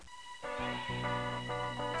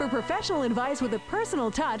For professional advice with a personal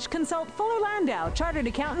touch, consult Fuller Landau, Chartered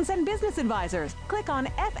Accountants and Business Advisors. Click on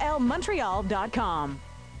flmontreal.com.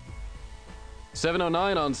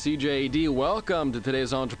 7:09 on CJD. Welcome to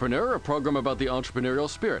today's Entrepreneur, a program about the entrepreneurial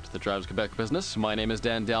spirit that drives Quebec business. My name is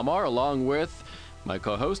Dan Delmar, along with my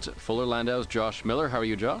co-host, Fuller Landau's Josh Miller. How are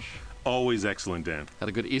you, Josh? Always excellent, Dan. Had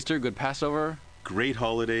a good Easter, good Passover? Great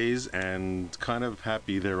holidays, and kind of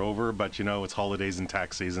happy they're over, but you know, it's holidays and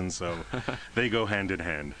tax season, so they go hand in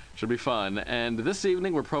hand. Should be fun. And this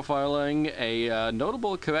evening we're profiling a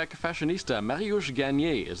notable Quebec fashionista. Mariouche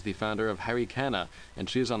Gagné is the founder of Harricana, and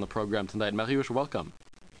she's on the program tonight. Mariouche, welcome.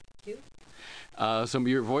 Thank you. So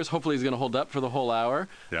your voice hopefully is going to hold up for the whole hour.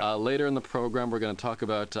 Yeah. Later in the program, we're going to talk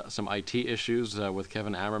about some IT issues with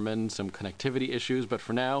Kevin Ammerman, some connectivity issues. But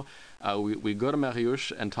for now, we go to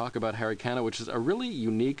Mariouche and talk about Harricana, which is a really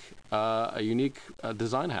unique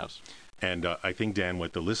design house. And I think, Dan,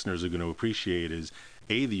 what the listeners are going to appreciate is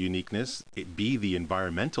A, the uniqueness, B, the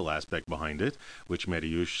environmental aspect behind it, which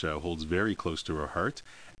Mariouche holds very close to her heart.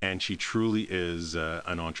 And she truly is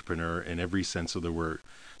an entrepreneur in every sense of the word.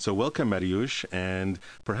 So welcome, Mariouche, and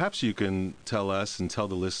perhaps you can tell us and tell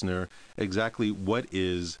the listener exactly what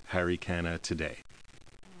is Harricana today.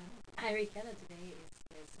 Harricana today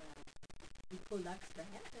is eco-luxe brand,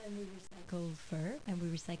 and we recycle fur, and we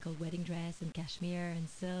recycle wedding dress and cashmere and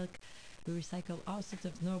silk. We recycle all sorts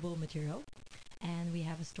of noble material, and we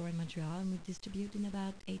have a store in Montreal, and we distribute in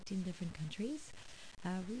about 18 different countries.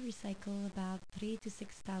 We recycle about 3,000 to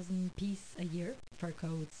 6,000 pieces a year, fur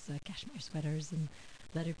coats, cashmere sweaters, and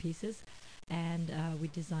leather pieces. And we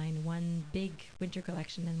design one big winter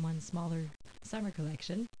collection and one smaller summer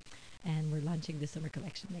collection. And we're launching the summer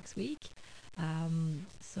collection next week.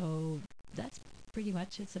 So that's pretty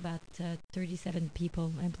much, it's about 37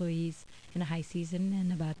 people, employees in the high season,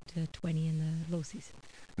 and about 20 in the low season.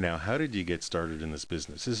 Now, how did you get started in this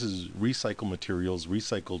business? This is recycled materials,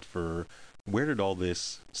 recycled fur. Where did all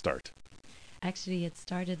this start? Actually, it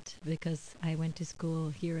started because I went to school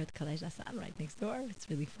here at Collège La Salle, right next door. It's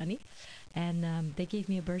really funny. And they gave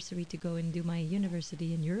me a bursary to go and do my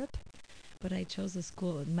university in Europe. But I chose a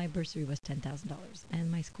school, my bursary was $10,000,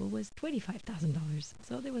 and my school was $25,000.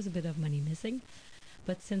 So there was a bit of money missing.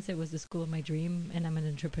 But since it was the school of my dream, and I'm an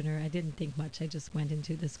entrepreneur, I didn't think much. I just went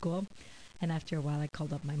into the school. And after a while, I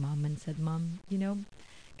called up my mom and said, Mom, you know,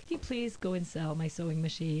 could you please go and sell my sewing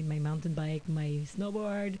machine, my mountain bike, my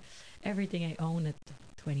snowboard, everything I own at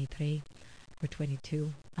 23 or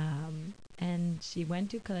 22. And she went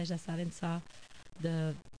to Collège La Salle and saw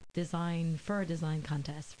the fur design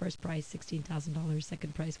contest. First prize, $16,000.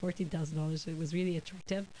 Second prize, $14,000. So it was really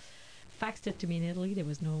attractive. Faxed it to me in Italy. There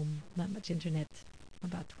was not much internet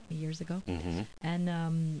about 20 years ago. Mm-hmm.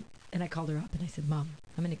 And I called her up and I said, Mom,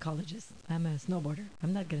 I'm an ecologist. I'm a snowboarder.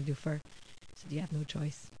 I'm not going to do fur. She said, you have no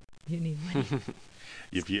choice. You need money.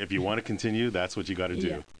 If you want to continue, that's what you got to do.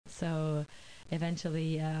 Yeah. So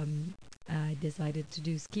eventually I decided to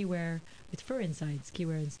do ski wear with fur inside, ski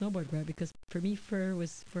wear and snowboard wear, because for me, fur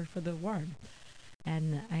was for the warm.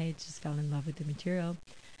 And I just fell in love with the material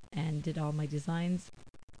and did all my designs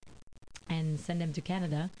and sent them to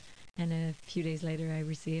Canada. And a few days later, I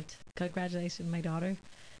received, congratulations, my daughter,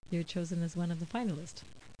 you're chosen as one of the finalists.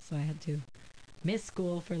 So I had to miss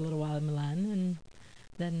school for a little while in Milan and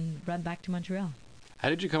then run back to Montreal. How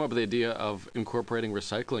did you come up with the idea of incorporating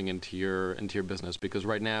recycling into your business? Because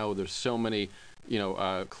right now there's so many,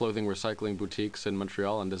 clothing recycling boutiques in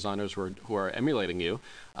Montreal and designers who are emulating you.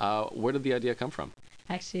 Where did the idea come from?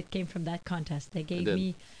 Actually, it came from that contest. They gave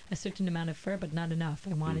me a certain amount of fur, but not enough.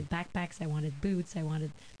 I wanted backpacks, I wanted boots, I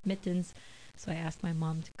wanted mittens. So I asked my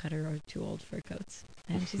mom to cut her our 2 old fur coats.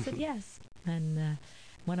 And she said yes. And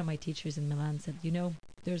one of my teachers in Milan said,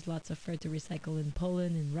 there's lots of fur to recycle in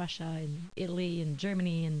Poland, in Russia, in Italy, in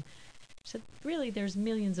Germany. And she said, really, there's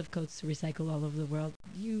millions of coats to recycle all over the world.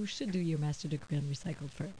 You should do your master degree on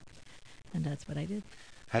recycled fur. And that's what I did.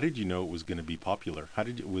 How did you know it was going to be popular?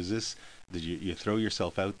 Did you throw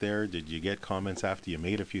yourself out there? Did you get comments after you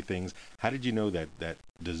made a few things? How did you know that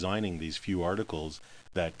designing these few articles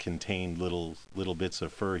that contained little bits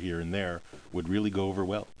of fur here and there would really go over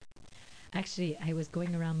well? Actually, I was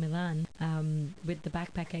going around Milan with the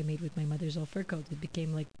backpack I made with my mother's old fur coat. It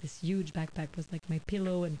became like this huge backpack, was like my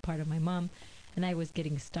pillow and part of my mom. And I was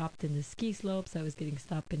getting stopped in the ski slopes. I was getting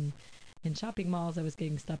stopped in shopping malls. I was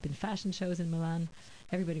getting stopped in fashion shows in Milan.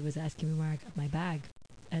 Everybody was asking me where I got my bag.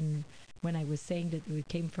 And when I was saying that it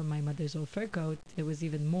came from my mother's old fur coat, it was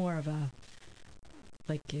even more of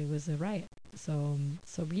it was a riot. So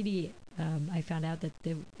really, I found out that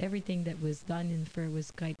everything that was done in fur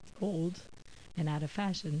was quite old and out of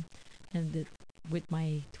fashion. And that with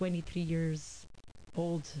my 23 years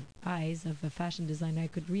old eyes of a fashion designer, I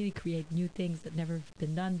could really create new things that never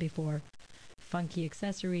been done before. Funky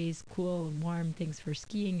accessories, cool and warm things for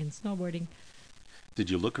skiing and snowboarding. Did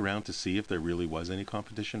you look around to see if there really was any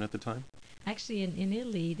competition at the time? Actually, in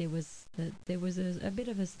Italy, there was a bit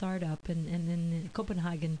of a startup, and in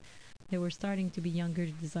Copenhagen, there were starting to be younger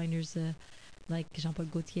designers like Jean-Paul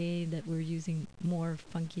Gaultier that were using more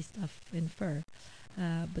funky stuff in fur.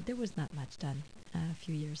 But there was not much done a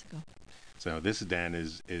few years ago. So this, Dan,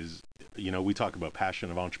 is we talk about passion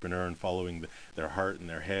of entrepreneur and following their heart and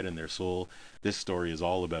their head and their soul. This story is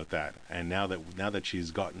all about that. And now that she's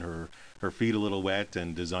gotten her feet a little wet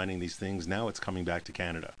and designing these things, now it's coming back to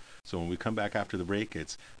Canada. So when we come back after the break,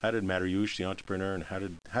 it's how did Mariouche, the entrepreneur, and how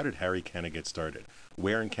did Harricana get started?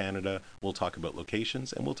 Where in Canada? We'll talk about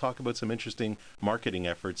locations, and we'll talk about some interesting marketing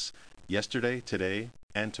efforts yesterday, today,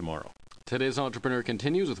 and tomorrow. Today's Entrepreneur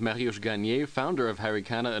continues with Mariouche Gagné, founder of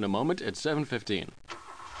Harricana, in a moment at 7:15.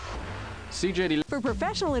 CJD. For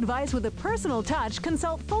professional advice with a personal touch,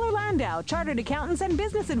 consult Fuller Landau, Chartered Accountants and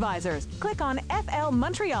Business Advisors. Click on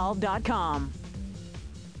flmontreal.com.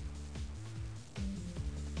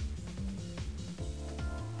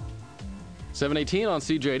 $7:18 on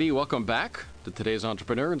CJD. Welcome back to today's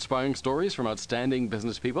Entrepreneur, inspiring stories from outstanding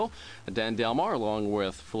business people. Dan Delmar, along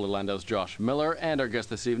with Fuller Landau's Josh Miller, and our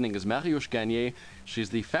guest this evening is Mariouche Gagné.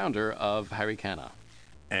 She's the founder of Harricana.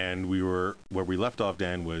 And where we left off,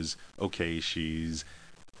 Dan, was okay. She's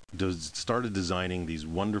started designing these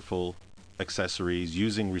wonderful accessories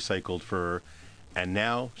using recycled fur, and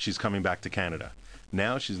now she's coming back to Canada.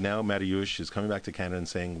 Mariouche is coming back to Canada and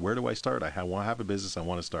saying, where do I start? I want to have a business. I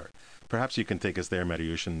want to start. Perhaps you can take us there,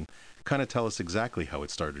 Mariouche, and kind of tell us exactly how it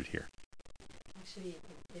started here. Actually,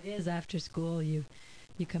 it is after school. You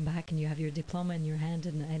come back and you have your diploma in your hand,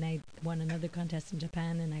 and I won another contest in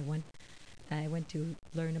Japan, and I went to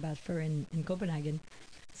learn about fur in Copenhagen.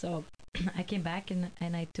 So I came back and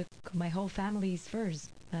I took my whole family's furs,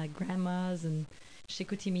 grandma's and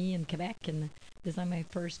Chicoutimi in Quebec, and designed my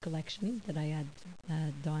first collection that I had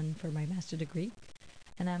done for my master degree.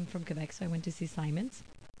 And I'm from Quebec, so I went to see Simon's,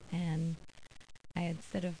 and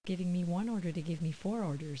instead of giving me one order, they gave me 4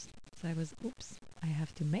 orders. So I was, I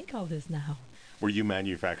have to make all this now. Were you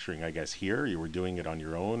manufacturing, I guess, here? You were doing it on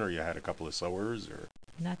your own, or you had a couple of sewers, or?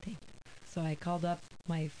 Nothing. So I called up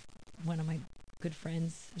one of my good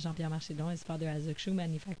friends, Jean-Pierre Marchedon. His father has a shoe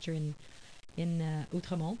manufacturer in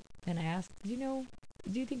Outremont. And I asked,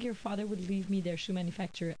 do you think your father would leave me their shoe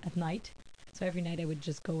manufacturer at night? So every night I would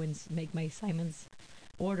just go and make my Simon's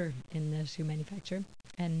order in the shoe manufacturer,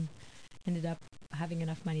 and ended up having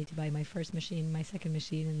enough money to buy my first machine, my second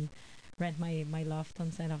machine, and rent my loft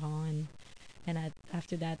on Saint Laurent. And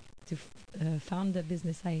after that, to found the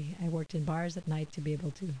business, I worked in bars at night to be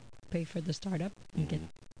able to pay for the startup and get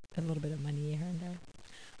a little bit of money here and there.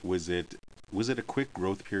 Was it a quick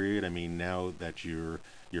growth period? I mean, now that you're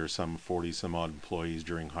some 40 some odd employees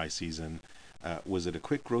during high season, was it a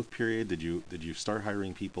quick growth period? Did you start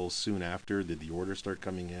hiring people soon after? Did the orders start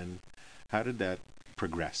coming in? How did that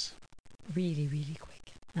progress? Really, really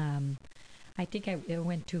quick. I think I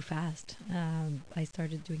went too fast. I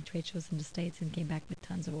started doing trade shows in the States and came back with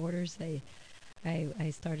tons of orders. I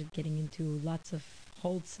started getting into lots of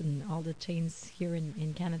Holtz and all the chains here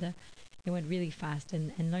in Canada. It went really fast,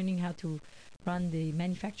 and learning how to run the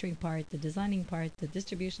manufacturing part, the designing part, the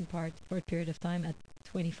distribution part for a period of time. At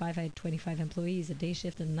 25, I had 25 employees, a day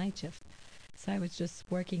shift and a night shift. So I was just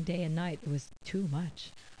working day and night. It was too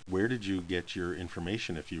much. Where did you get your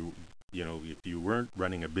information? If you weren't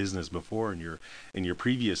running a business before in your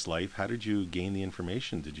previous life, how did you gain the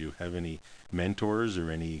information? Did you have any mentors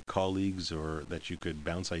or any colleagues or that you could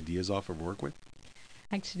bounce ideas off or work with?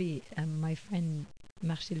 Actually, my friend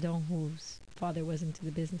Marchildon, whose father was into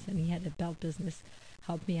the business and he had a belt business,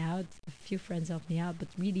 helped me out. A few friends helped me out, but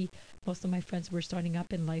really most of my friends were starting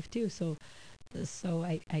up in life too. So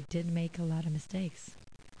I did make a lot of mistakes.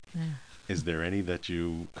 Is there any that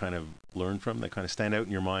you kind of learned from that kind of stand out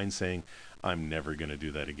in your mind saying, I'm never going to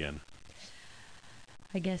do that again?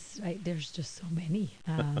 I guess there's just so many.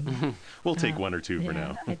 We'll take one or two for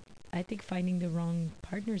now. I think finding the wrong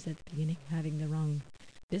partners at the beginning, having the wrong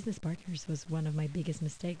business partners was one of my biggest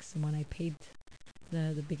mistakes, and one I paid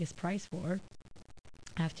the biggest price for.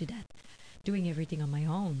 After that, doing everything on my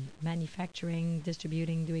own, manufacturing,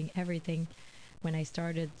 distributing, doing everything. When I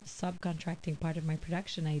started subcontracting part of my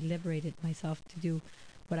production, I liberated myself to do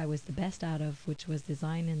what I was the best out of, which was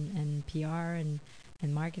design and PR and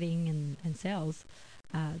marketing and sales.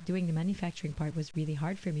 Doing the manufacturing part was really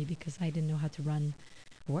hard for me because I didn't know how to run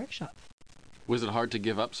a workshop. Was it hard to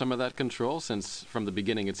give up some of that control, since from the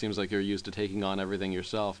beginning it seems like you're used to taking on everything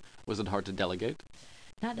yourself? Was it hard to delegate?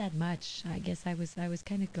 Not that much. I guess I was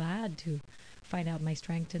kind of glad to find out my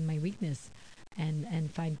strength and my weakness, and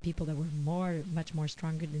find people that were much more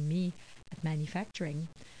stronger than me at manufacturing,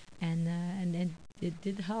 and it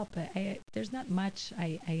did help. There's not much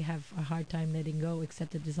I have a hard time letting go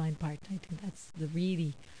except the design part. I think that's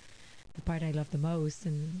the part I love the most,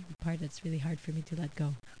 and the part that's really hard for me to let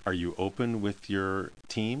go. Are you open with your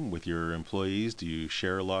team, with your employees? Do you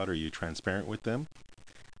share a lot? Are you transparent with them?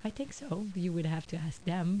 I think so. You would have to ask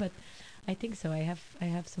them, but I think so. I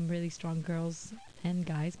have some really strong girls and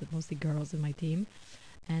guys, but mostly girls in my team,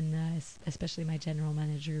 and especially my general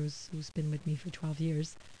manager, who's been with me for 12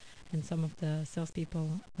 years, and some of the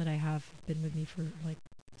salespeople that I have been with me for like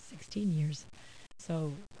 16 years.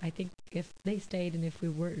 So I think if they stayed and if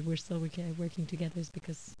we're still working together, is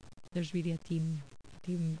because there's really a team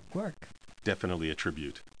work. Definitely a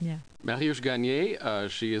tribute. Yeah. Mariouche Gagné,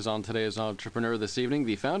 she is on today's Entrepreneur this evening,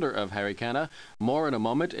 the founder of Harricana. More in a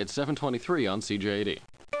moment. It's 7:23 on CJAD.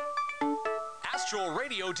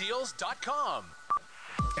 AstralRadioDeals.com.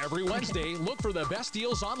 Every Wednesday, look for the best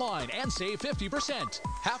deals online and save 50%.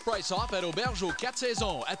 Half price off at Auberge aux Quatre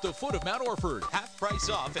Saisons at the foot of Mount Orford. Half price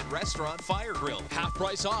off at Restaurant Fire Grill. Half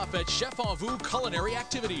price off at Chef en Vous Culinary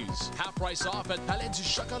Activities. Half price off at Palais du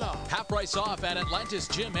Chocolat. Half price off at Atlantis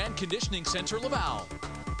Gym and Conditioning Center Laval.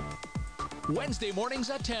 Wednesday mornings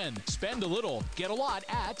at 10. Spend a little, get a lot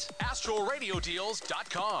at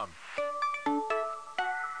AstralRadioDeals.com.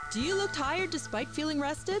 Do you look tired despite feeling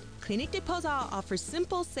rested? Clinique des Beaux-Arts offers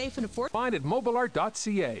simple, safe, and affordable. Find at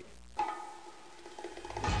mobileart.ca.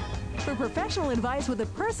 For professional advice with a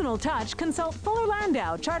personal touch, consult Fuller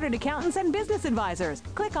Landau, Chartered Accountants and Business Advisors.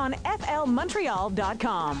 Click on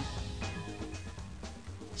flmontreal.com.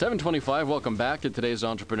 7:25, welcome back to today's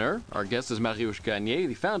Entrepreneur. Our guest is Mariouche Gagné,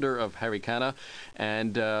 the founder of Harricana.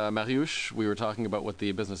 And Mariouche, we were talking about what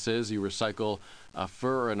the business is. You recycle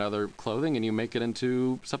fur and other clothing, and you make it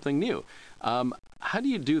into something new. How do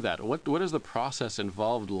you do that? What is the process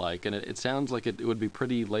involved like? And it sounds like it would be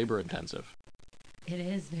pretty labor intensive. It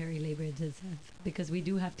is very labor intensive because we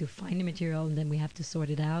do have to find the material, and then we have to sort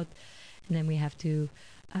it out, and then we have to.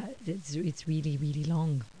 It's really, really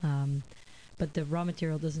long. But the raw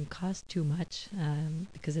material doesn't cost too much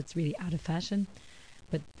because it's really out of fashion.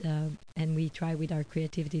 But and we try with our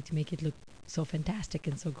creativity to make it look so fantastic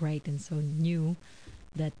and so great and so new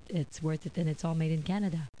that it's worth it. And it's all made in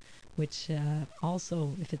Canada, which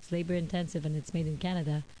also, if it's labor intensive and it's made in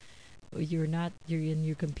Canada, you're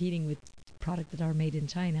competing with products that are made in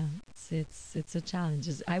China. It's a challenge.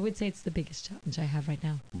 I would say it's the biggest challenge I have right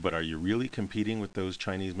now. But are you really competing with those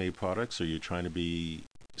Chinese-made products? Or are you trying to be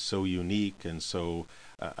so unique and so,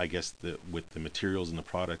 I guess, with the materials and the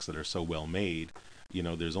products that are so well made,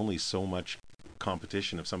 there's only so much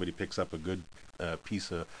competition. If somebody picks up a good piece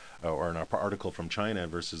of or an article from China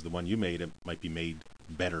versus the one you made, it might be made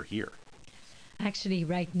better here. Actually,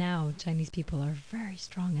 right now, Chinese people are very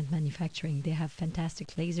strong at manufacturing. They have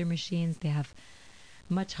fantastic laser machines. They have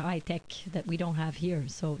much high tech that we don't have here.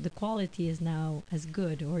 So the quality is now as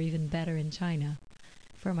good or even better in China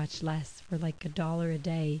for much less, for like $1 a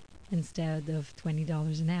day instead of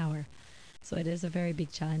 $20 an hour. So it is a very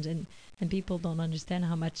big challenge, and people don't understand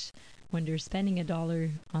how much, when they're spending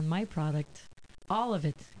 $1 on my product, all of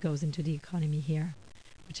it goes into the economy here.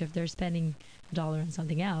 Which if they're spending $1 on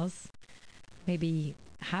something else, maybe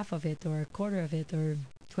half of it or a quarter of it or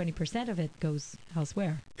 20% of it goes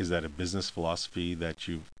elsewhere. Is that a business philosophy that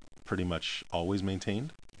you've pretty much always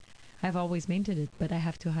maintained? I've always maintained it, but I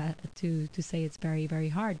have to say it's very, very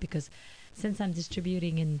hard because since I'm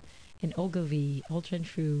distributing in Ogilvy, Ultra and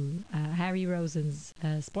True, Harry Rosen's,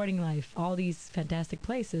 Sporting Life, all these fantastic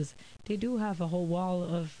places, they do have a whole wall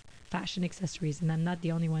of fashion accessories, and I'm not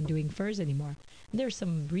the only one doing furs anymore. And there's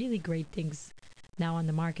some really great things now on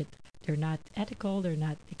the market. They're not ethical, they're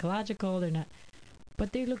not ecological,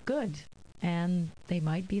 but they look good, and they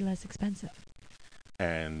might be less expensive.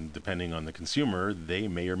 And depending on the consumer, they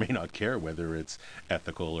may or may not care whether it's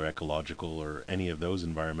ethical or ecological or any of those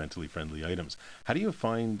environmentally friendly items. How do you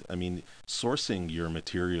find, sourcing your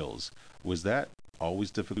materials, was that always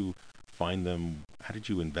difficult to find them? How did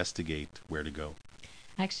you investigate where to go?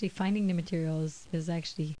 Actually, finding the materials is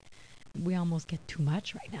actually, we almost get too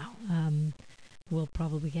much right now. We'll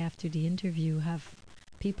probably, after the interview, have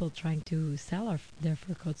people trying to sell their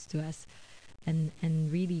fur coats to us, and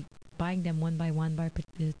really buying them one by one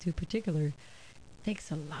to particular takes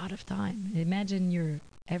a lot of time. Imagine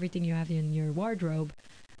everything you have in your wardrobe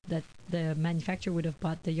that the manufacturer would have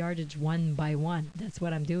bought the yardage one by one. That's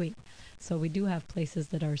what I'm doing. So we do have places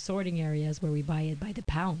that are sorting areas where we buy it by the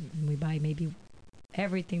pound, and we buy maybe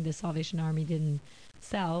everything the Salvation Army didn't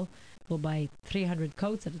sell. We'll buy 300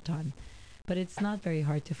 coats at a time. But it's not very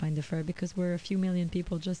hard to find the fur because we're a few million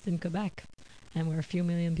people just in Quebec. And we're a few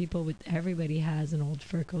million people with everybody has an old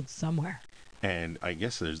fur coat somewhere. And I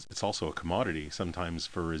guess it's also a commodity. Sometimes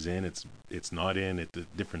fur is in, it's not in. The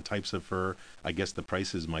different types of fur. I guess the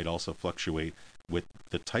prices might also fluctuate with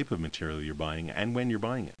the type of material you're buying and when you're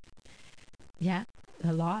buying it. Yeah,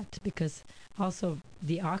 a lot, because also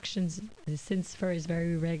the auctions, since fur is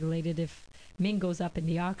very regulated, if mink goes up in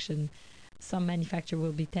the auction, some manufacturer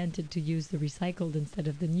will be tempted to use the recycled instead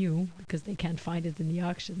of the new because they can't find it in the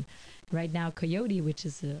auction. Right now, coyote, which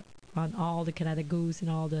is on all the Canada Goose and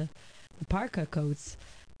all the parka coats,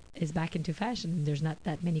 is back into fashion. There's not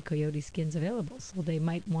that many coyote skins available, so they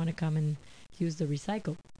might want to come and use the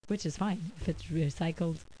recycled, which is fine. If it's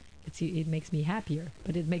recycled, it makes me happier,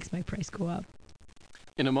 but it makes my price go up.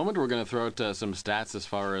 In a moment, we're going to throw out some stats as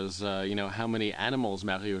far as how many animals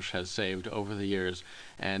Mariouche has saved over the years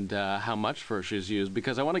and how much fur she's used,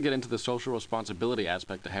 because I want to get into the social responsibility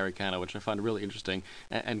aspect of Harricana, which I find really interesting,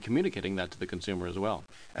 and communicating that to the consumer as well.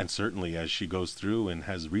 And certainly, as she goes through and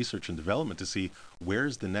has research and development to see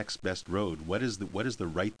where's the next best road, what is the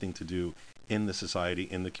right thing to do in the society,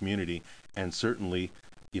 in the community, and certainly,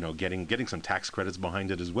 getting some tax credits behind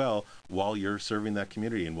it as well while you're serving that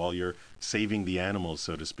community and while you're saving the animals,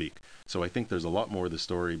 so to speak. So I think there's a lot more of the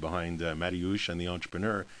story behind Mariouche and the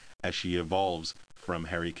entrepreneur as she evolves from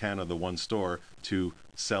Harricana, the one store, to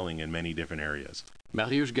selling in many different areas.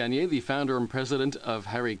 Mariouche Gagné, the founder and president of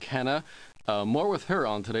Harricana. More with her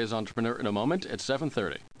on today's Entrepreneur in a moment at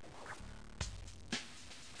 7:30.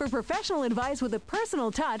 For professional advice with a personal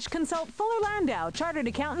touch, consult Fuller Landau, Chartered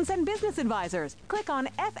Accountants and Business Advisors. Click on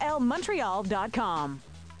flmontreal.com.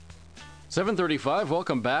 7:35,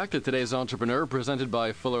 welcome back to today's Entrepreneur, presented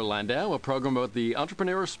by Fuller Landau, a program about the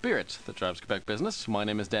entrepreneurial spirit that drives Quebec business. My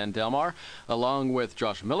name is Dan Delmar, along with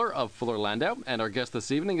Josh Miller of Fuller Landau, and our guest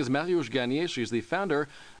this evening is Mariouche Gagné. She's the founder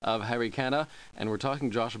of Harricana, and we're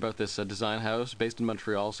talking, Josh, about this design house based in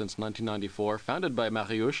Montreal since 1994, founded by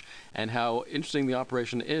Mariouche, and how interesting the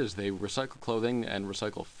operation is. They recycle clothing and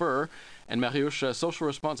recycle fur. And Mariouche, social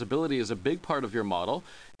responsibility is a big part of your model.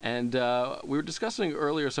 And we were discussing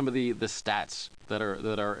earlier some of the stats that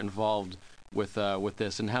are involved with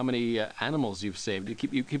this, and how many animals you've saved.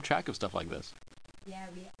 You keep track of stuff like this. Yeah,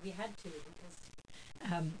 we had to,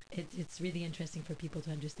 because it's really interesting for people to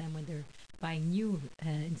understand when they're buying new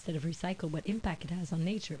instead of recycled, what impact it has on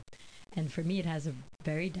nature. And for me, it has a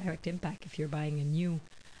very direct impact. If you're buying a new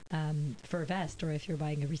fur vest, or if you're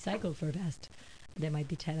buying a recycled fur vest, there might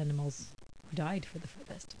be 10 animals who died for the fur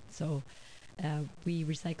vest. So we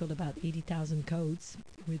recycled about 80,000 coats,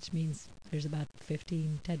 which means there's about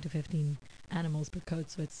 10 to 15 animals per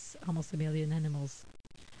coat. So it's almost 1 million animals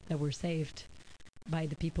that were saved by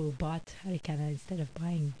the people who bought Harricana instead of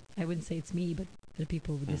buying. I wouldn't say it's me, but the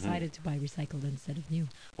people who decided to buy recycled instead of new.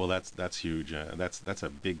 Well, that's huge. That's a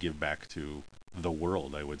big give back to the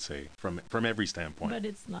world, I would say, from every standpoint. But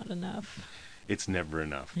it's not enough. It's never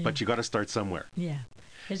enough. Yeah. But you got to start somewhere. Yeah.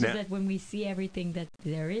 It's just that when we see everything that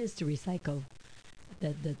there is to recycle,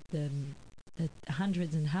 that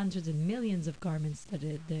hundreds and hundreds and millions of garments that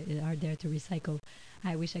are there to recycle,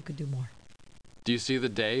 I wish I could do more. Do you see the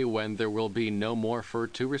day when there will be no more fur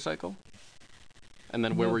to recycle? And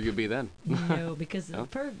then where will you be then? No, because No?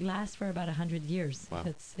 fur lasts for about 100 years. Wow.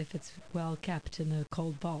 if it's well kept in a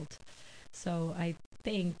cold vault. So I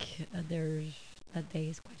think that day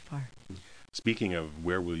is quite far. Speaking of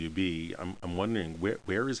where will you be, I'm wondering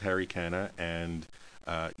where is Harricana, and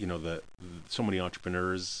so many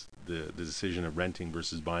entrepreneurs, the decision of renting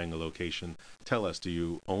versus buying a location. Tell us, do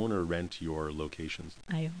you own or rent your locations?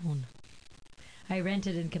 I own. I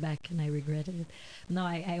rented in Quebec and I regretted it. No,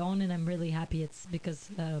 I own, and I'm really happy. It's because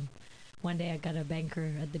one day I got a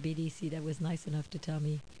banker at the BDC that was nice enough to tell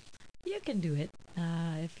me, you can do it.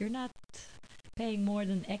 If you're not paying more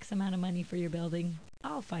than X amount of money for your building,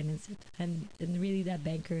 I'll finance it. And really that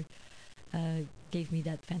banker gave me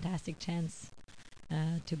that fantastic chance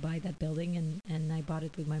to buy that building, and I bought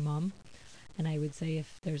it with my mom. And I would say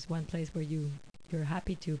if there's one place where you're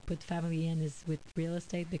happy to put family in is with real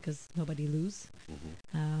estate, because nobody lose.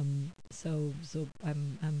 So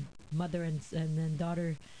I'm mother and then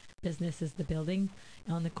daughter business is the building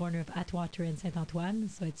on the corner of Atwater and Saint Antoine.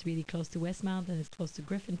 So it's really close to Westmount, and it's close to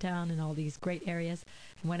Griffintown and all these great areas.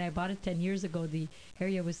 And when I bought it 10 years ago, the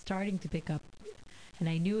area was starting to pick up, and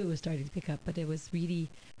I knew it was starting to pick up, but it was really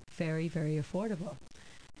very, very affordable.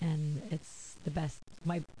 and it's the best.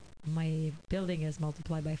 My building is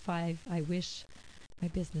multiplied by 5. I wish my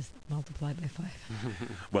business multiplied by 5.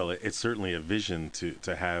 Well, it's certainly a vision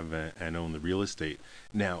to have and own the real estate.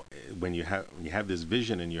 Now, when you have this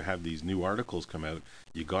vision and you have these new articles come out,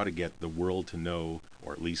 you got to get the world to know,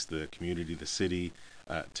 or at least the community, the city,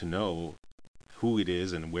 to know who it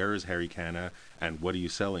is and where is Harricana and what are you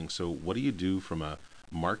selling. So what do you do from a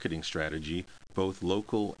marketing strategy, both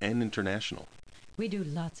local and international? We do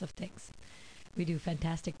lots of things. We do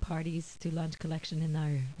fantastic parties to launch collection in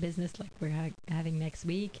our business, like we're having next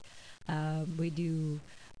week. We do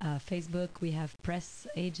Facebook. We have press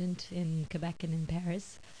agent in Quebec and in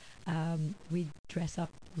Paris. We dress up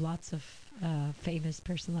lots of famous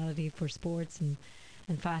personality for sports and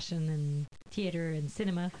fashion and theater and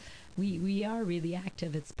cinema. We are really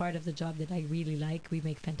active. It's part of the job that I really like. We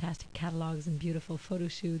make fantastic catalogs and beautiful photo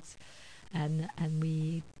shoots, and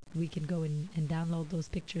we can go and download those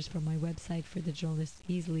pictures from my website for the journalists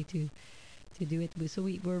easily to do it. So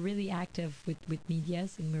we're really active with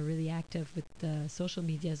medias, and we're really active with social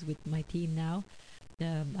medias with my team now.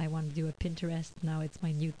 I want to do a Pinterest now. It's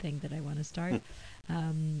my new thing that I want to start.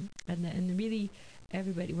 And really,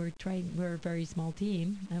 everybody, we're a very small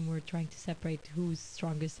team, and we're trying to separate who's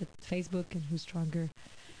strongest at Facebook and who's stronger.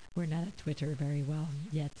 We're not at Twitter very well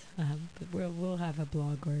yet, but we'll have a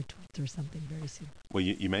blog or a tweet or something very soon. Well,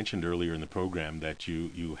 you mentioned earlier in the program that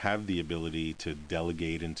you have the ability to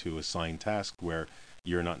delegate and to assign tasks where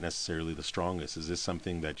you're not necessarily the strongest. Is this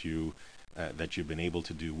something that you've been able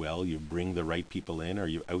to do well? You bring the right people in? Are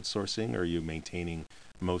you outsourcing, or are you maintaining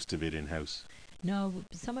most of it in-house? No,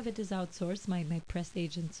 some of it is outsourced. My press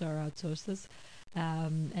agents are outsources,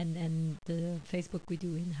 and the Facebook we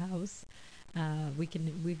do in-house.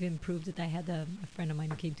 We've improved it. I had a friend of mine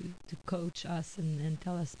who came to coach us and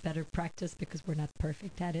tell us better practice, because we're not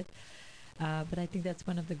perfect at it. But I think that's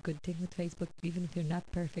one of the good things with Facebook. Even if you're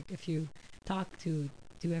not perfect, if you talk to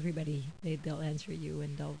everybody, they'll answer you,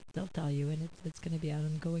 and they'll tell you, and it's going to be an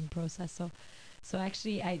ongoing process. So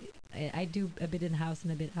actually, I do a bit in house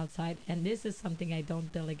and a bit outside, and this is something I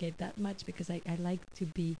don't delegate that much, because I like to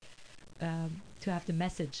be. To have the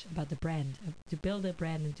message about the brand. To build a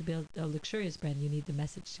brand and to build a luxurious brand, you need the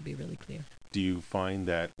message to be really clear. Do you find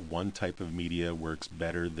that one type of media works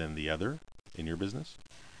better than the other in your business?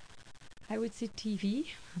 I would say TV.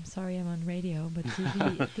 I'm sorry I'm on radio, but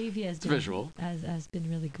TV has been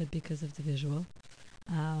really good because of the visual.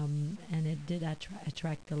 And it did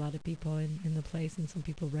attract a lot of people in the place, and some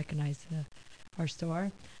people recognize our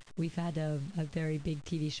store. We've had a very big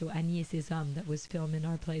TV show, Annie et ses hommes, that was filmed in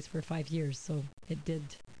our place for 5 years. So it did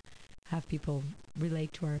have people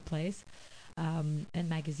relate to our place. And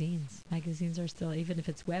magazines. Magazines are still, even if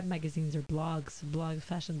it's web magazines or blogs,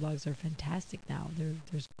 fashion blogs are fantastic now.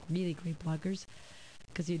 There's really great bloggers,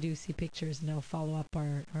 because you do see pictures and they'll follow up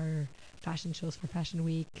our fashion shows for Fashion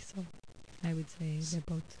Week. So I would say they're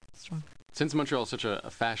both strong. Since Montreal is such a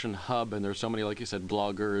fashion hub, and there's so many, like you said,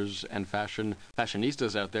 bloggers and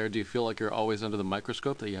fashionistas out there, do you feel like you're always under the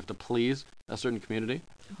microscope, that you have to please a certain community?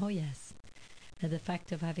 Oh, yes. The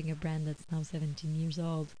fact of having a brand that's now 17 years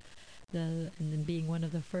old, and then being one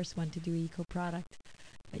of the first one to do eco product,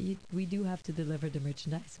 we do have to deliver the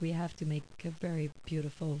merchandise. We have to make a very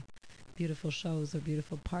beautiful shows, or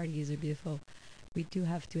beautiful parties, we do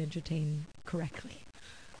have to entertain correctly.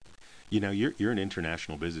 You know, you're an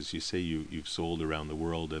international business. You say you've sold around the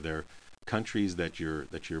world. Are there countries that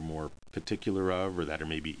you're more particular of, or that are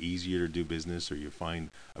maybe easier to do business, or you find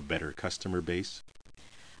a better customer base?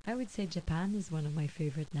 I would say Japan is one of my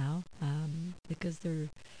favorite now, because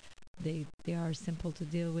they are simple to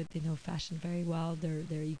deal with. They know fashion very well. They're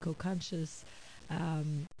eco-conscious.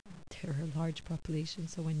 They're a large population,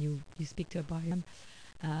 so when you speak to a buyer.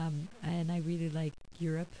 And I really like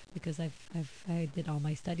Europe, because I did all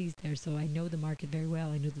my studies there, so I know the market very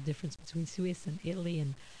well. I know the difference between Swiss and Italy,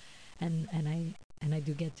 and I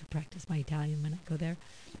do get to practice my Italian when I go there.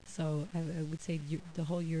 So I would say the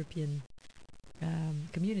whole European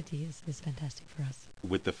community is fantastic for us.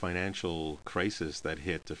 With the financial crisis that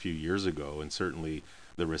hit a few years ago, and certainly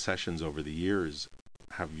the recessions over the years,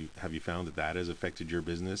 have you found that has affected your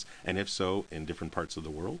business, and if so, in different parts of the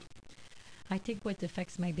world? I think what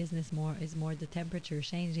affects my business more is the temperature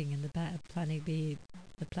changing and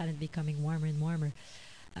the planet becoming warmer and warmer.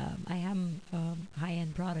 I am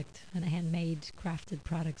high-end product and a handmade, crafted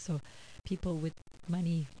product, so people with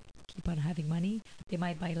money keep on having money. They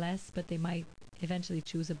might buy less, but they might eventually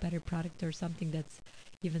choose a better product, or something that's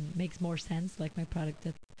even makes more sense, like my product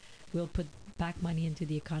that will put back money into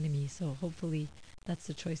the economy. So hopefully that's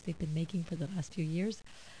the choice they've been making for the last few years.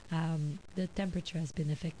 The temperature has been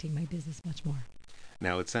affecting my business much more.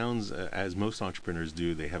 Now, it sounds, as most entrepreneurs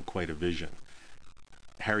do, they have quite a vision.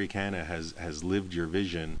 Harricana has lived your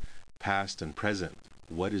vision, past and present.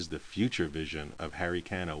 What is the future vision of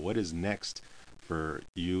Harricana? What is next for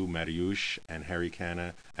you, Mariouche, and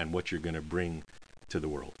Harricana, and what you're going to bring to the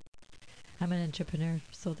world? I'm an entrepreneur,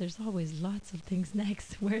 so there's always lots of things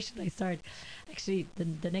next. Where should I start? Actually,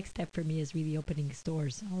 the next step for me is really opening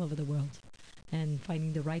stores all over the world and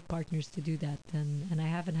finding the right partners to do that. And I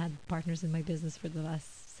haven't had partners in my business for the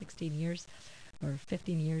last 16 years or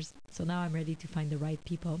 15 years. So now I'm ready to find the right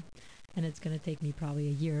people. And it's going to take me probably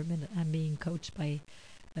a year. I'm being coached by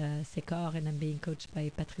Secor, and I'm being coached by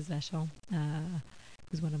Patrice Vachon,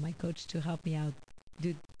 who's one of my coaches, to help me out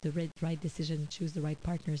do the right decision, choose the right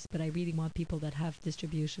partners. But I really want people that have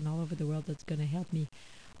distribution all over the world that's going to help me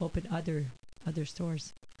open other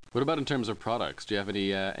stores. What about in terms of products? Do you have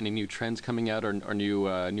any new trends coming out, or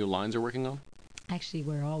new lines you're working on? Actually,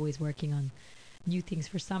 we're always working on new things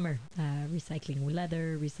for summer. Recycling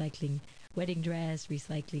leather, recycling wedding dress,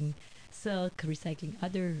 recycling silk, recycling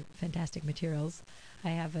other fantastic materials. I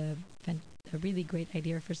have a really great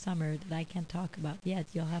idea for summer that I can't talk about yet.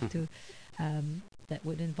 You'll have to. That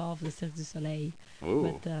would involve the Cirque du Soleil.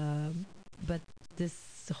 But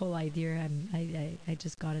this whole idea, I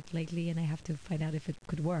just got it lately, and I have to find out if it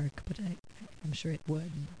could work. But I'm sure it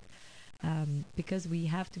would, because we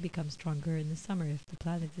have to become stronger in the summer if the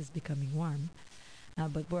planet is becoming warm.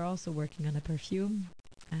 But we're also working on a perfume,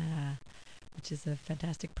 which is a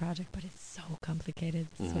fantastic project, but it's so complicated.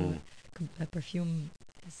 So a perfume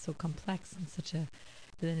is so complex and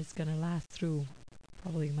then it's going to last through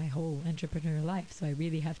probably my whole entrepreneurial life. So I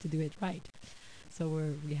really have to do it right. So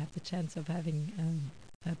we have the chance of having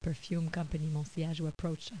a perfume company, Monsiage, who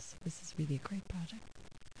approached us. This is really a great project.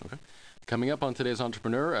 Okay. Coming up on today's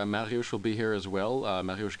Entrepreneur, Mariouche will be here as well.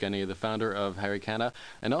 Mariouche Gagné, the founder of Harricana,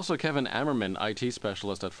 and also Kevin Ammerman, IT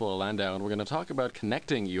specialist at Fuller Landau. And we're going to talk about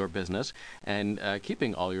connecting your business and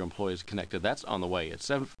keeping all your employees connected. That's on the way. It's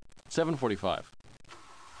 7:45.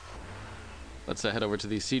 Let's head over to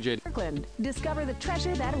the CJ. Kirkland. Discover the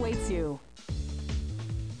treasure that awaits you.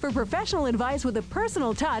 For professional advice with a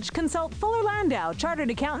personal touch, consult Fuller Landau,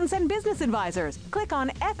 Chartered Accountants and Business Advisors. Click on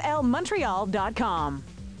flmontreal.com.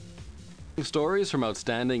 Stories from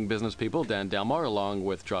outstanding business people, Dan Delmar, along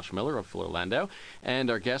with Josh Miller of Fuller Landau, and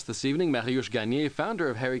our guest this evening, Mariouche Gagné, founder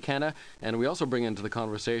of Harricana, and we also bring into the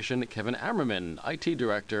conversation Kevin Ammerman, IT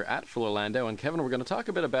director at Fuller Landau. And Kevin, we're going to talk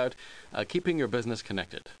a bit about keeping your business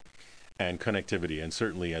connected. And connectivity, and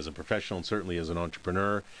certainly as a professional, and certainly as an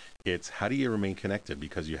entrepreneur, it's how do you remain connected?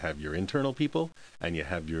 Because you have your internal people, and you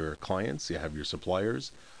have your clients, you have your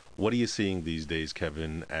suppliers. What are you seeing these days,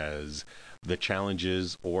 Kevin, as the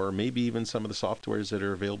challenges, or maybe even some of the softwares that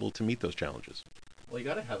are available to meet those challenges? Well, you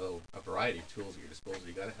got to have a variety of tools at your disposal.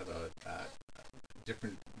 You got to have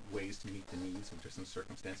different ways to meet the needs of different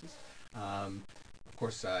circumstances. Of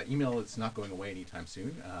course, email is not going away anytime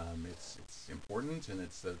soon. It's important, and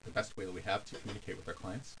it's the best way that we have to communicate with our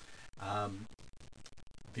clients.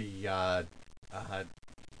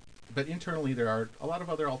 But internally, there are a lot of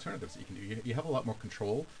other alternatives that you can do. You have a lot more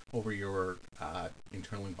control over your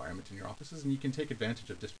internal environment in your offices, and you can take advantage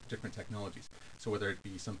of different technologies. So whether it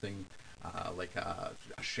be something like a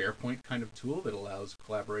SharePoint kind of tool that allows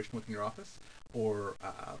collaboration within your office, or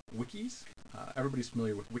wikis. Everybody's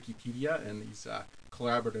familiar with Wikipedia and these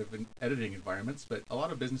collaborative and editing environments, but a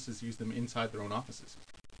lot of businesses use them inside their own offices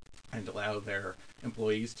and allow their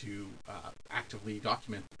employees to actively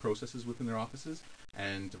document processes within their offices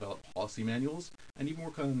and develop policy manuals and even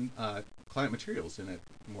work on client materials in a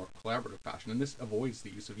more collaborative fashion. And this avoids the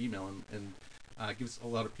use of email and gives a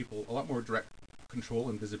lot of people a lot more direct control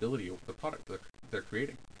and visibility over the product that they're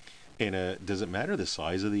creating. And does it matter the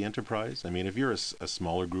size of the enterprise? I mean, if you're a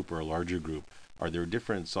smaller group or a larger group, are there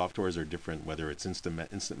different softwares or different, whether it's instant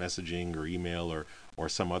messaging or email or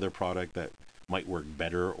some other product that might work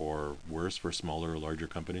better or worse for smaller or larger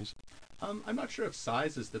companies? I'm not sure if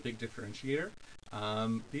size is the big differentiator.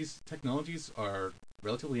 These technologies are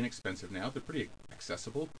relatively inexpensive now. They're pretty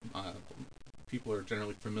accessible. People are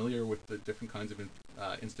generally familiar with the different kinds of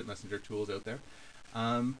instant messenger tools out there.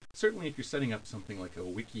 Certainly if you're setting up something like a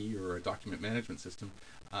wiki or a document management system,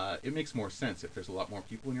 it makes more sense. If there's a lot more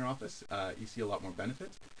people in your office, you see a lot more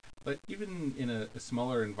benefit. But even in a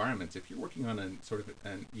smaller environment, if you're working on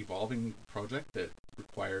an evolving project that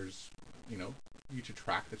requires, you to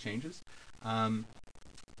track the changes,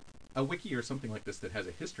 a wiki or something like this that has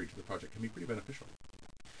a history to the project can be pretty beneficial.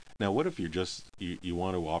 Now, what if you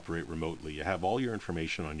want to operate remotely? You have all your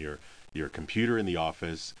information on your computer in the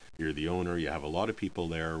office. You're the owner. You have a lot of people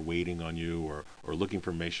there waiting on you or looking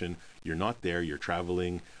for information. You're not there. You're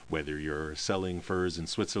traveling, whether you're selling furs in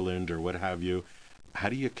Switzerland or what have you. How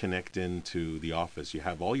do you connect into the office? You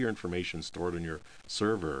have all your information stored on your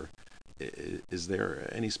server. Is there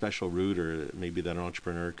any special route or maybe that an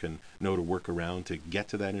entrepreneur can know to work around to get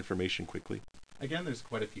to that information quickly? Again, there's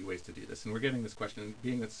quite a few ways to do this, and we're getting this question,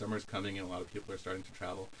 being that summer's coming and a lot of people are starting to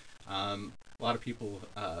travel. A lot of people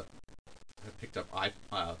have picked up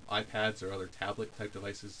iPads or other tablet-type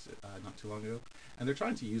devices not too long ago, and they're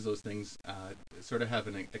trying to use those things, sort of have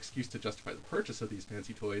an excuse to justify the purchase of these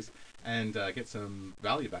fancy toys and get some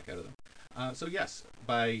value back out of them. So yes,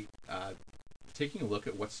 by taking a look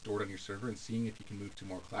at what's stored on your server and seeing if you can move to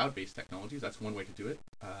more cloud-based technologies, that's one way to do it.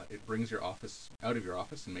 It brings your office out of your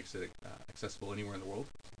office and makes it accessible anywhere in the world.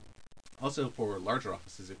 Also, for larger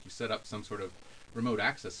offices, if you set up some sort of remote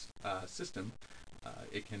access system,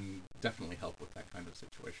 it can definitely help with that kind of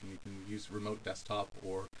situation. You can use remote desktop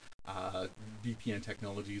or VPN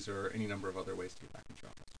technologies or any number of other ways to get back into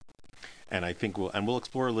your office. And I think we'll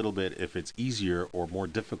explore a little bit if it's easier or more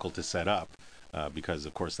difficult to set up, because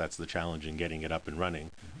of course that's the challenge in getting it up and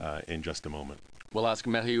running in just a moment. We'll ask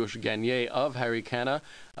Mariouche Gagné of Harricana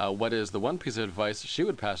what is the one piece of advice she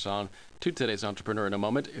would pass on to today's entrepreneur in a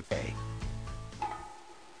moment.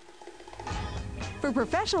 For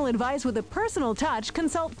professional advice with a personal touch,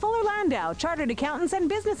 consult Fuller Landau, Chartered Accountants and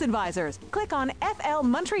Business Advisors. Click on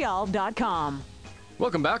flmontreal.com.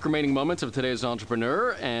 Welcome back. Remaining moments of today's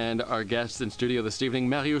entrepreneur, and our guest in studio this evening,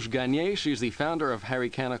 Mariouche Gagné. She's the founder of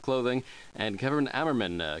Harricana Clothing, and Kevin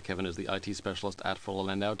Ammerman. Kevin is the IT specialist at Fuller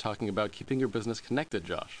Landau, talking about keeping your business connected,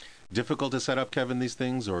 Josh. Difficult to set up, Kevin, these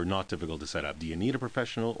things, or not difficult to set up? Do you need a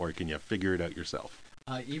professional, or can you figure it out yourself?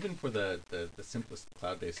 Even for the simplest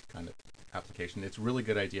cloud-based kind of application, it's a really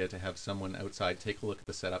good idea to have someone outside take a look at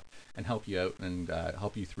the setup and help you out and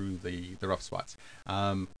help you through the rough spots.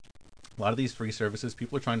 A lot of these free services,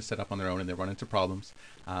 people are trying to set up on their own and they run into problems.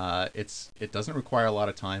 It doesn't require a lot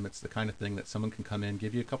of time. It's the kind of thing that someone can come in,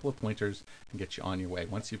 give you a couple of pointers, and get you on your way.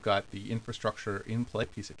 Once you've got the infrastructure in play,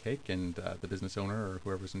 piece of cake, and the business owner or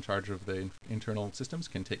whoever's in charge of the internal systems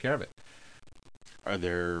can take care of it. Are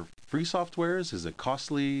there free softwares? Is it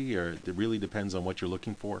costly, or it really depends on what you're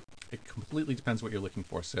looking for? It completely depends what you're looking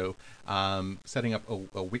for. So setting up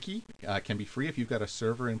a wiki can be free if you've got a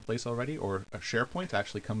server in place already, or a SharePoint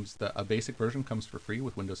actually comes, a basic version comes for free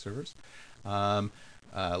with Windows servers. A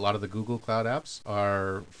lot of the Google Cloud apps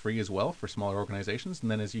are free as well for smaller organizations.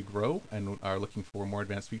 And then as you grow and are looking for more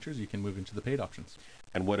advanced features, you can move into the paid options.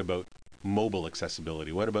 And what about mobile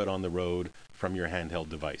accessibility? What about on the road from your handheld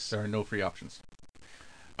device? There are no free options.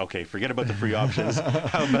 Okay, forget about the free options.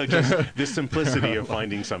 How about just the simplicity of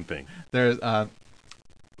finding something? There's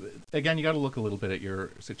again, you got to look a little bit at your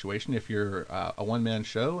situation. If you're a one-man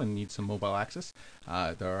show and need some mobile access,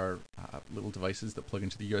 there are little devices that plug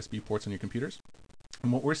into the USB ports on your computers.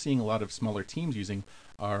 And what we're seeing a lot of smaller teams using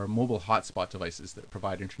are mobile hotspot devices that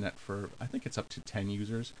provide internet for, I think it's up to 10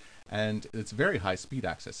 users, and it's very high speed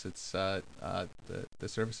access. It's the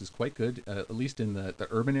service is quite good, at least in the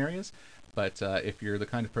urban areas. But if you're the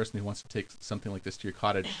kind of person who wants to take something like this to your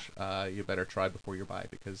cottage, you better try before you buy,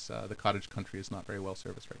 because the cottage country is not very well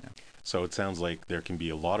serviced right now. So it sounds like there can be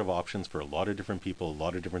a lot of options for a lot of different people, a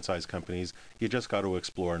lot of different size companies. You just got to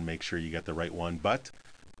explore and make sure you get the right one. But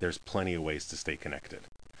there's plenty of ways to stay connected.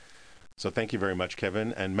 So thank you very much,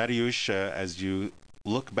 Kevin. And Mariouche, as you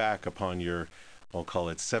look back upon your, I'll call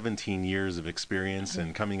it 17 years of experience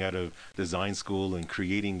and coming out of design school and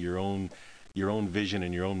creating your own vision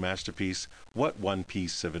and your own masterpiece, what one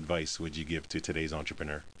piece of advice would you give to today's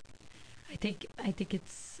entrepreneur? I think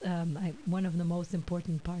it's one of the most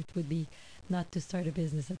important part would be not to start a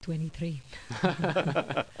business at 23.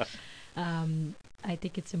 I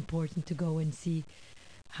think it's important to go and see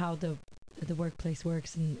how the workplace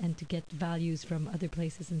works and to get values from other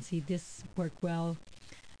places and see this work well.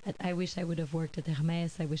 I wish I would have worked at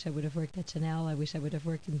Hermès. I wish I would have worked at Chanel. I wish I would have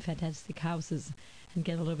worked in fantastic houses and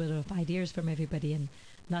get a little bit of ideas from everybody and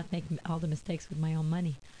not make all the mistakes with my own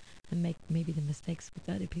money and make maybe the mistakes with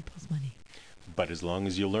other people's money. But as long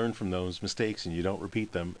as you learn from those mistakes and you don't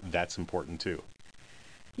repeat them, that's important too.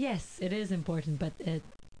 Yes, it is important, but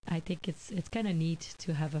I think it's kind of neat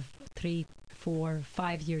to have a 3, 4,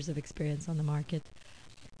 5 years of experience on the market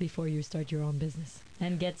before you start your own business,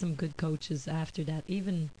 and get some good coaches after that.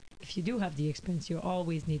 Even if you do have the experience, you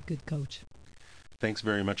always need good coach. Thanks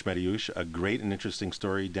very much, Mariouche. A great and interesting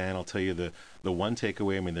story. Dan, I'll tell you the one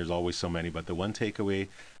takeaway, I mean, there's always so many, but the one takeaway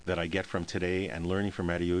that I get from today and learning from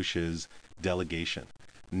Mariouche is delegation.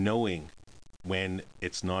 knowing when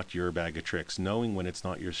it's not your bag of tricks, knowing when it's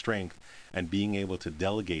not your strength, and being able to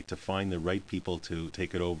delegate to find the right people to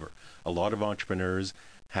take it over. A lot of entrepreneurs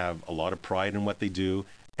have a lot of pride in what they do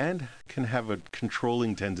and can have a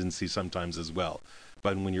controlling tendency sometimes as well.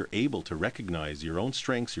 But when you're able to recognize your own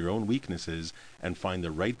strengths, your own weaknesses, and find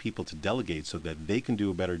the right people to delegate so that they can do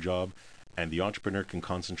a better job and the entrepreneur can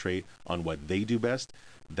concentrate on what they do best,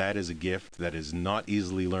 that is a gift that is not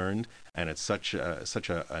easily learned, and it's such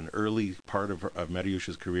an early part of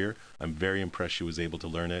Mariouche's career. I'm very impressed she was able to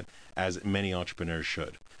learn it, as many entrepreneurs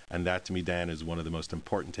should. And that, to me, Dan, is one of the most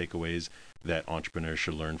important takeaways that entrepreneurs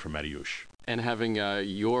should learn from Mariouche. And having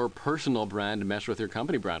your personal brand mesh with your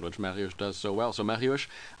company brand, which Mariouche does so well. So Mariouche,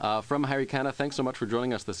 from Harricana, thanks so much for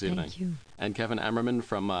joining us this evening. Thank you. And Kevin Ammerman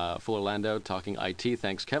from Fuller Landau talking IT.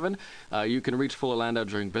 Thanks, Kevin. You can reach Fuller Landau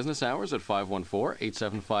during business hours at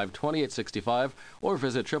 514-875-2865 or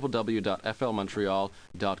visit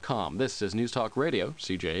www.flmontreal.com. This is News Talk Radio,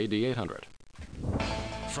 CJAD 800.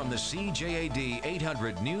 From the CJAD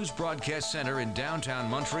 800 News Broadcast Center in downtown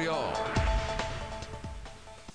Montreal,